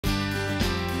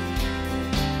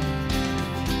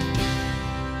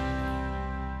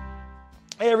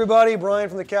Hey everybody, Brian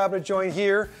from the Cabinet Joint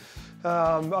here.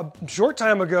 A short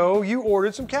time ago, you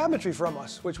ordered some cabinetry from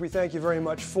us, which we thank you very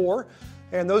much for.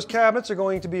 And those cabinets are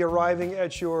going to be arriving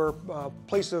at your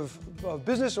place of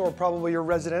business or probably your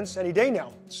residence any day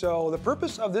now. So the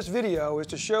purpose of this video is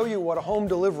to show you what a home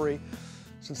delivery,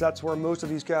 since that's where most of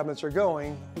these cabinets are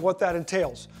going, what that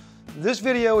entails. This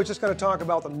video is just going to talk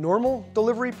about the normal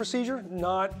delivery procedure,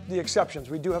 not the exceptions.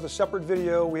 We do have a separate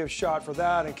video we have shot for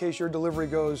that in case your delivery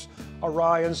goes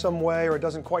awry in some way or it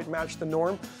doesn't quite match the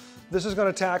norm. This is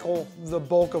going to tackle the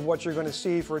bulk of what you're going to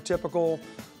see for a typical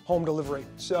home delivery.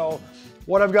 So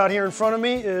what I've got here in front of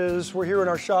me is, we're here in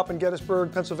our shop in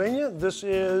Gettysburg, Pennsylvania. This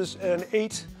is an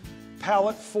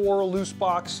 8-pallet, 4 loose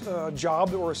box job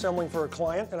that we're assembling for a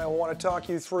client, and I want to talk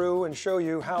you through and show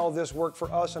you how this worked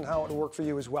for us and how it will work for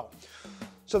you as well.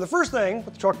 So the first thing,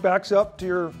 the truck backs up to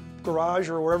your garage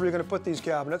or wherever you're going to put these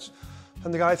cabinets,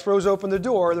 and the guy throws open the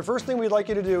door. The first thing we'd like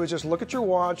you to do is just look at your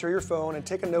watch or your phone and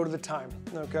take a note of the time,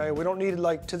 okay? We don't need it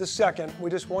like to the second.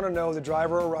 We just want to know the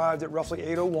driver arrived at roughly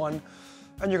 8:01,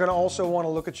 and you're going to also want to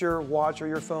look at your watch or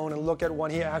your phone and look at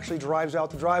when he actually drives out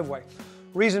the driveway.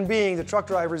 Reason being, the truck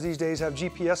drivers these days have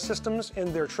GPS systems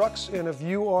in their trucks, and if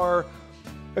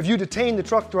you detain the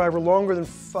truck driver longer than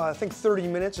I think 30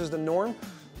 minutes is the norm,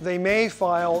 they may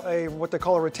file what they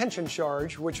call a retention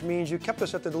charge, which means you kept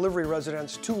us at the delivery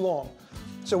residence too long.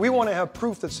 So we want to have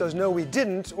proof that says no, we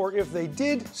didn't, or if they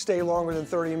did stay longer than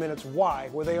 30 minutes, why?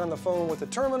 Were they on the phone with the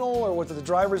terminal, or was it the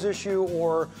driver's issue,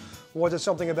 or was it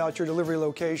something about your delivery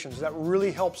locations? That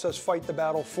really helps us fight the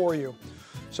battle for you.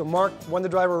 So mark when the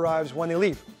driver arrives, when they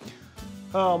leave.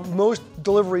 Most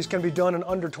deliveries can be done in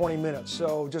under 20 minutes.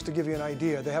 So just to give you an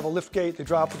idea, they have a lift gate, they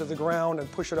drop it to the ground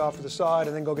and push it off to the side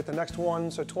and then go get the next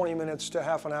one. So 20 minutes to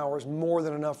half an hour is more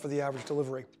than enough for the average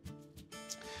delivery.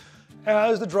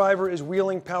 As the driver is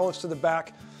wheeling pallets to the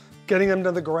back, getting them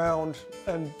to the ground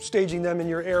and staging them in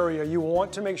your area, you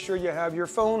want to make sure you have your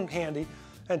phone handy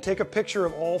and take a picture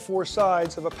of all 4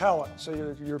 sides of a pallet.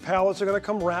 So your pallets are going to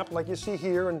come wrapped like you see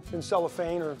here in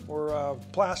cellophane or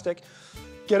plastic.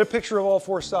 Get a picture of all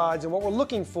 4 sides, and what we're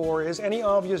looking for is any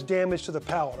obvious damage to the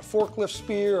pallet, a forklift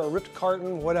spear, a ripped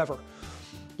carton, whatever.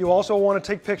 You also want to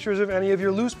take pictures of any of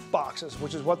your loose boxes,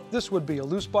 which is what this would be. A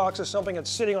loose box is something that's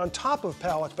sitting on top of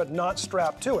pallets but not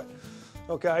strapped to it.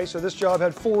 Okay, so this job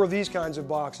had 4 of these kinds of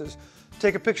boxes.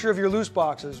 Take a picture of your loose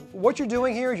boxes. What you're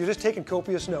doing here is you're just taking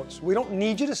copious notes. We don't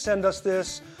need you to send us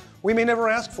this. We may never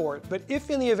ask for it, but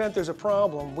if in the event there's a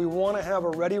problem, we want to have a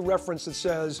ready reference that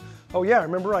says, oh yeah,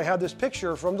 remember I had this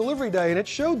picture from delivery day and it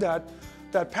showed that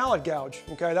pallet gouge.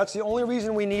 Okay, that's the only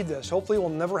reason we need this. Hopefully we'll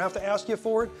never have to ask you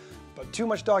for it, but too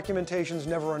much documentation is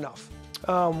never enough.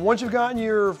 Once you've gotten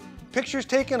your pictures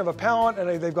taken of a pallet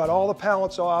and they've got all the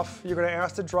pallets off, you're going to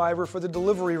ask the driver for the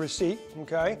delivery receipt,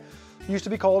 okay? It used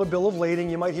to be called a bill of lading.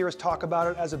 You might hear us talk about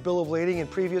it as a bill of lading in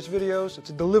previous videos.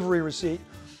 It's a delivery receipt.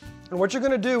 And what you're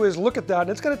going to do is look at that, and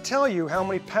it's going to tell you how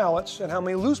many pallets and how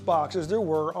many loose boxes there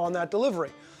were on that delivery.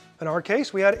 In our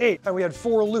case, we had 8, and we had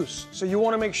 4 loose. So you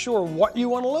want to make sure what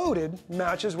you unloaded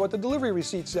matches what the delivery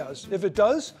receipt says. If it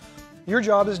does, your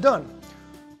job is done.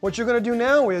 What you're going to do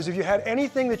now is, if you had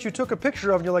anything that you took a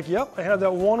picture of and you're like, yep, I had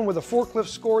that one where the forklift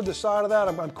scored the side of that,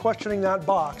 I'm questioning that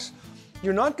box.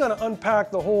 You're not going to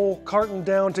unpack the whole carton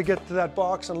down to get to that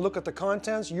box and look at the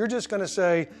contents. You're just going to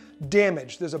say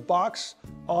damaged. There's a box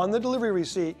on the delivery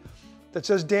receipt that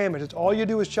says damaged. It's all you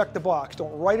do is check the box.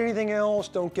 Don't write anything else.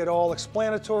 Don't get all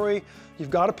explanatory. You've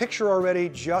got a picture already.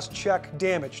 Just check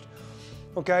damaged.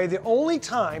 Okay, the only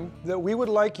time that we would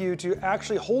like you to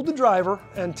actually hold the driver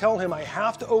and tell him I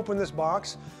have to open this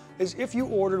box is if you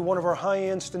ordered one of our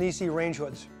high-end Stanisi range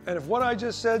hoods. And if what I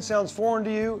just said sounds foreign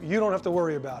to you, you don't have to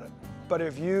worry about it. But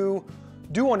if you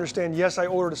do understand, yes, I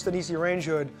ordered a Stanisi range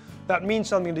hood, that means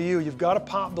something to you. You've got to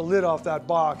pop the lid off that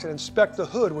box and inspect the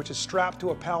hood, which is strapped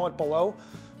to a pallet below.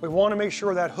 We want to make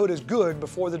sure that hood is good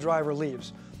before the driver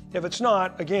leaves. If it's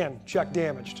not, again, check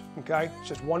damaged, okay? It's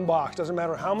just 1 box. Doesn't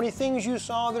matter how many things you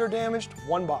saw that are damaged,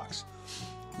 1 box.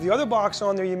 The other box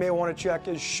on there you may want to check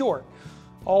is short.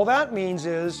 All that means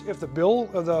is if the bill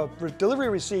of the delivery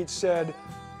receipt said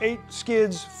 8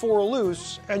 skids, 4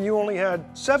 loose, and you only had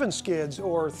 7 skids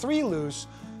or 3 loose,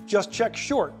 just check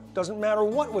short. Doesn't matter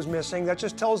what was missing, that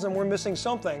just tells them we're missing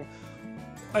something.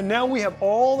 And now we have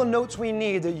all the notes we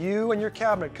need that you and your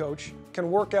cabinet coach can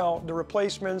work out the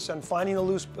replacements and finding the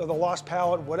lost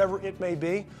pallet, whatever it may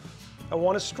be. I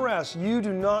want to stress, you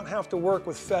do not have to work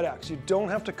with FedEx. You don't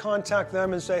have to contact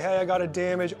them and say, hey, I got a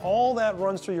damage. All that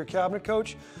runs through your cabinet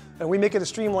coach, and we make it a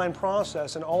streamlined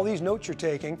process, and all these notes you're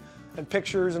taking and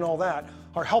pictures and all that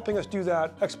are helping us do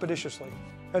that expeditiously.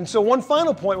 And so one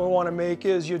final point we want to make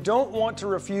is you don't want to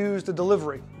refuse the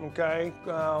delivery, okay?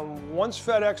 Once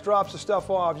FedEx drops the stuff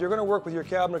off, you're going to work with your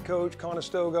cabinet coach,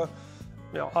 Conestoga,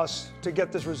 us, to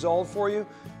get this resolved for you.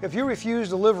 If you refuse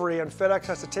delivery and FedEx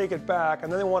has to take it back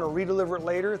and then they want to redeliver it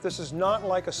later, this is not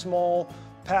like a small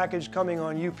package coming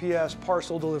on UPS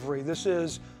parcel delivery. This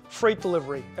is freight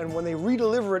delivery. And when they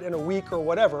redeliver it in a week or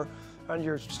whatever, and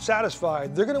you're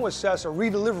satisfied, they're going to assess a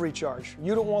redelivery charge.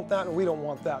 You don't want that and we don't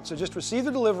want that. So just receive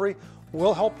the delivery.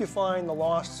 We'll help you find the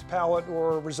lost pallet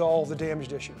or resolve the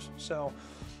damaged issues. So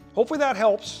hopefully that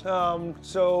helps.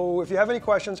 So if you have any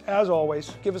questions, as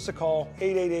always, give us a call,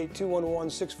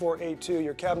 888-211-6482.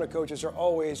 Your cabinet coaches are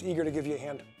always eager to give you a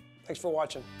hand. Thanks for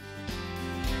watching.